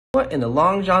What in the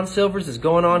Long John Silvers is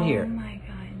going on here? Oh my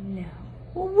God, no.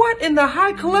 What in the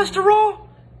high cholesterol?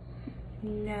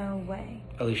 No way.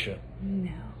 Alicia.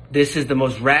 No. This is the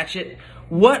most ratchet.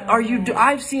 What are you doing?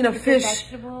 I've seen a fish.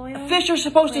 Vegetable oil? Fish are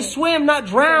supposed to swim, not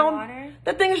drown. Water?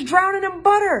 That thing is drowning in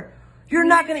butter. You're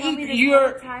not gonna eat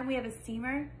your. Time we have a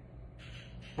steamer.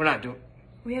 We're not doing.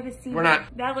 We have a steamer. We're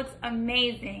not. That looks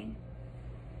amazing.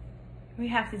 We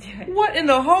have to do it. What in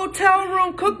the hotel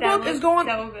room cookbook is going?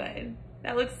 So good.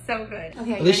 That looks so good.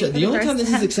 Okay, Alicia, the only time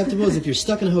this is acceptable is if you're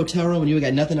stuck in a hotel room and you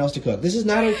got nothing else to cook. This is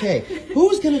not okay.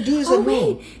 Who's gonna do this at home?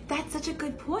 Wait, that's such a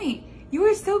good point. You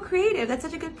are so creative. That's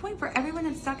such a good point for everyone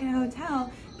that's stuck in a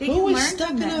hotel. They Who can is learn stuck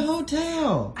from in a this.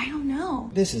 hotel? I don't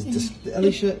know. This is just,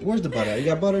 Alicia, where's the butter? You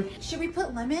got butter? Should we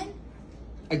put lemon?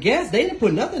 I guess they didn't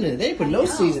put nothing in it. They didn't put no know.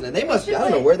 seasoning. They must. We I should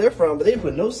don't know put- where they're from, but they didn't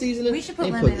put no seasoning. We should put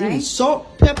they lemon, put even right?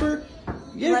 salt, pepper.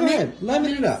 Yeah, Lemon? go ahead.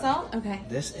 Lemon it up. Salt? Okay.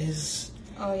 This is.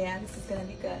 Oh yeah, this is gonna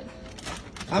be good.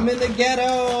 I'm in the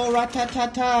ghetto.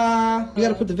 Rat-ta-ta-ta. You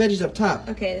gotta put the veggies up top.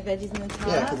 Okay, the veggies in the top.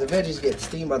 Yeah, because the veggies get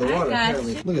steamed by the I water, got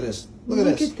apparently. you. Look at this. Look at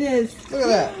this. Look at this. Look at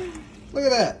that. Look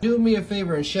at that. Do me a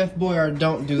favor and Chef Boyardee,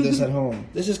 don't do this at home.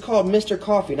 This is called Mr.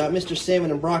 Coffee, not Mr.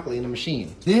 Salmon and Broccoli in the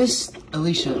machine. This,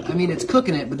 Alicia, I mean, it's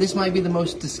cooking it, but this might be the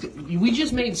most we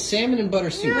just made salmon and butter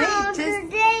soup. Wait, No, just...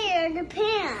 today in the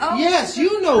pan. Oh, Yes,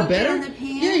 you know cook it better. on the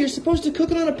pan? Yeah, you're supposed to cook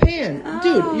it on a pan.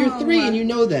 Dude, you're 3 Oh. and you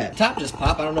know that. Top just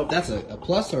pop. I don't know if that's a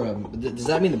plus or a... Does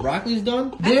that mean the broccoli's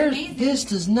done? amazing. This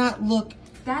does not look...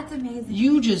 That's amazing.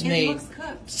 You just it made looks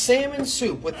cooked. salmon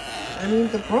soup with... I mean,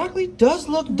 the broccoli does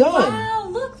look done. Wow,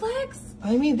 look, Lex.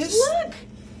 I mean, this... Look.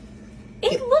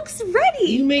 It looks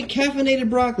ready. You make caffeinated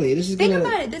broccoli. This is Think gonna...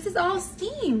 about it. This is all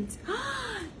steamed.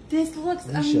 This looks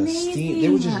Alicia, amazing.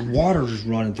 there was just water just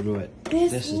running through it.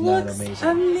 This is looks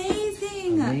not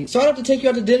amazing. So I don't have to take you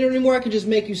out to dinner anymore. I can just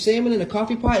make you salmon in a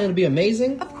coffee pot and it'll be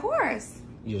amazing. Of course.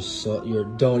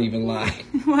 Don't even lie.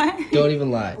 What? Don't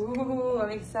even lie. Ooh,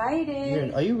 I'm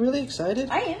excited. Are you really excited?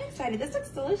 I am excited. This looks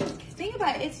delicious. Think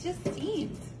about it. It's just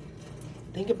steamed.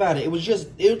 Think about it. It was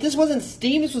just, this wasn't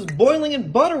steamed. This was boiling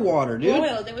in butter water, dude.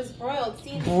 Broiled. It was broiled.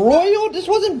 Steamed. Broiled? This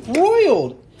wasn't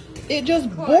broiled. It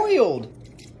just boiled.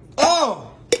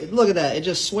 Oh, look at that. It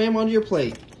just swam onto your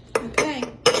plate. Okay.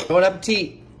 Bon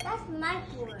appetit. That's my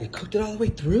boy. They cooked it all the way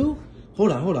through?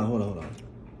 Hold on.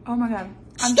 Oh my God.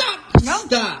 Stop! No.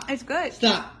 Stop! It's good.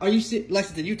 Stop. Are you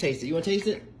Lexi, did you taste it? You want to taste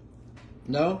it?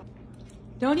 No?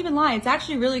 Don't even lie. It's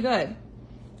actually really good.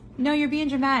 No, you're being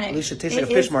dramatic. Alicia, it tastes like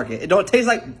a fish market. It don't taste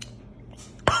like...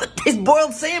 It tastes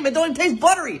boiled salmon. It don't even taste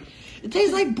buttery. It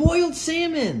tastes like boiled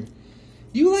salmon.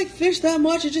 You like fish that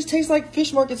much? It just tastes like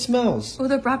fish market smells. Oh,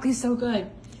 the broccoli's so good.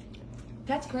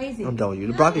 That's crazy. I'm done with you.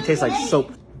 The broccoli tastes like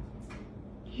soap.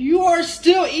 You are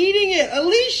still eating it,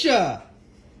 Alicia.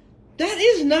 That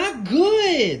is not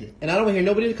good. And I don't want to hear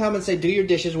nobody in the comments say, do your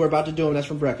dishes. We're about to do them. That's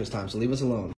for breakfast time, so leave us alone.